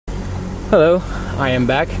Hello, I am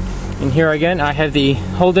back, and here again I have the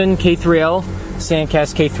Holden k3l,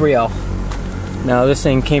 Sandcast k3l. Now this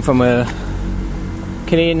thing came from a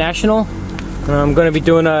Canadian National, and I'm going to be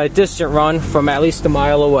doing a distant run from at least a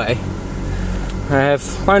mile away. I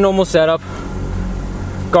have my normal setup,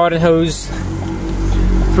 garden hose,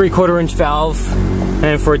 3/4 inch valve,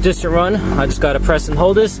 and for a distant run I just got to press and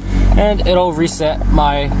hold this and it'll reset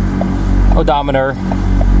my odometer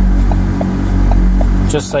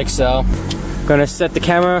just like so. Gonna set the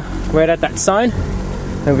camera right at that sign,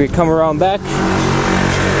 and we come around back.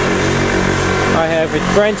 I have a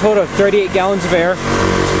grand total of 38 gallons of air, a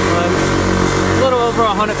little over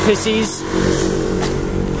 100 pissies.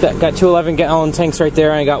 Got two 11-gallon tanks right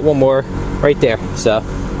there, and I got one more right there. So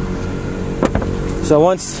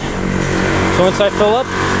once I fill up,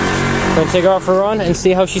 I'm gonna take her off a run and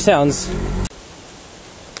see how she sounds.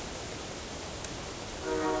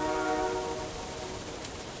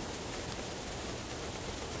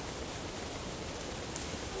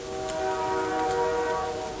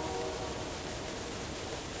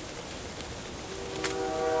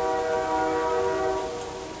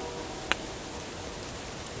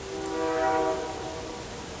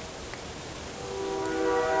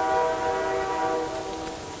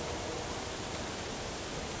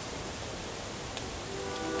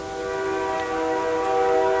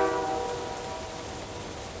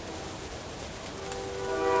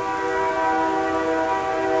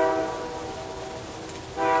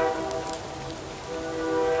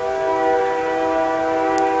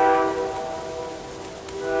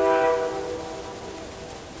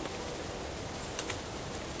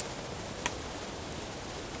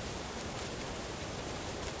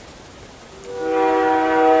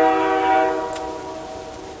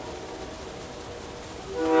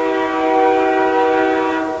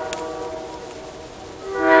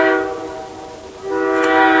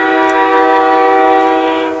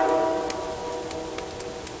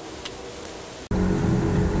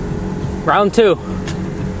 Round 2,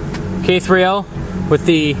 K3l with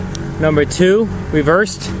the number 2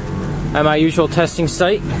 reversed at my usual testing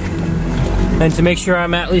site. And to make sure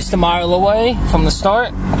I'm at least a mile away from the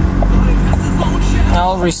start,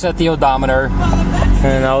 I'll reset the odometer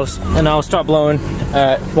and I'll start blowing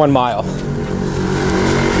at 1 mile.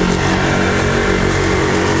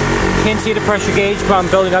 Can't see the pressure gauge, but I'm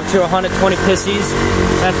building up to 120 pissies.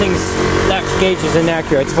 That gauge is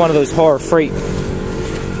inaccurate. It's one of those horror freight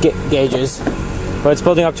gauges, but it's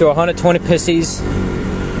building up to 120 pissies.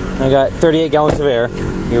 I got 38 gallons of air.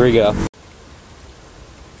 Here we go.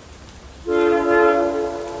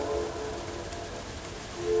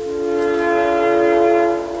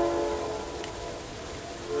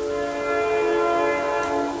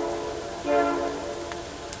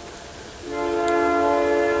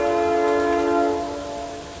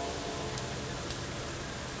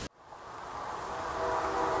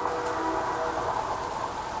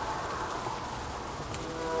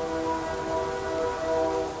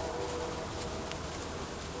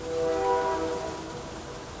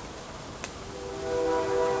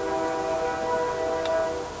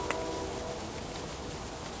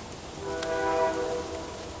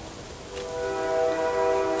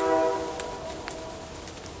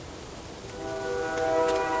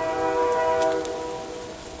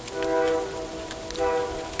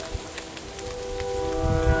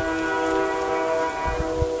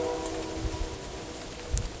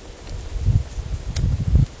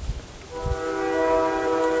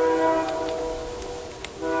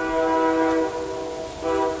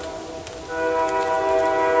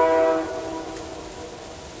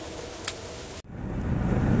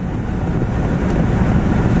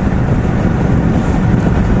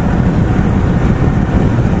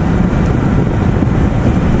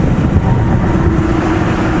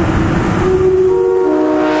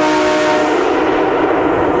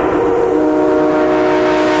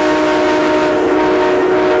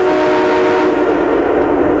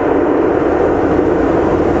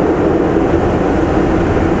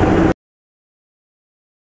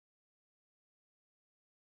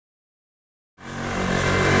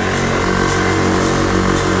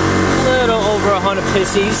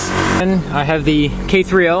 Pissies. And I have the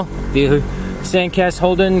K3l, the Sandcast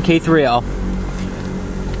Holden k3l.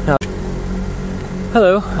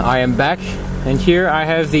 Hello, I am back, and here I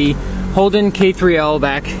have the Holden k3l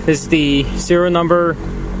back. This is the serial number.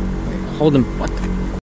 Holden, what?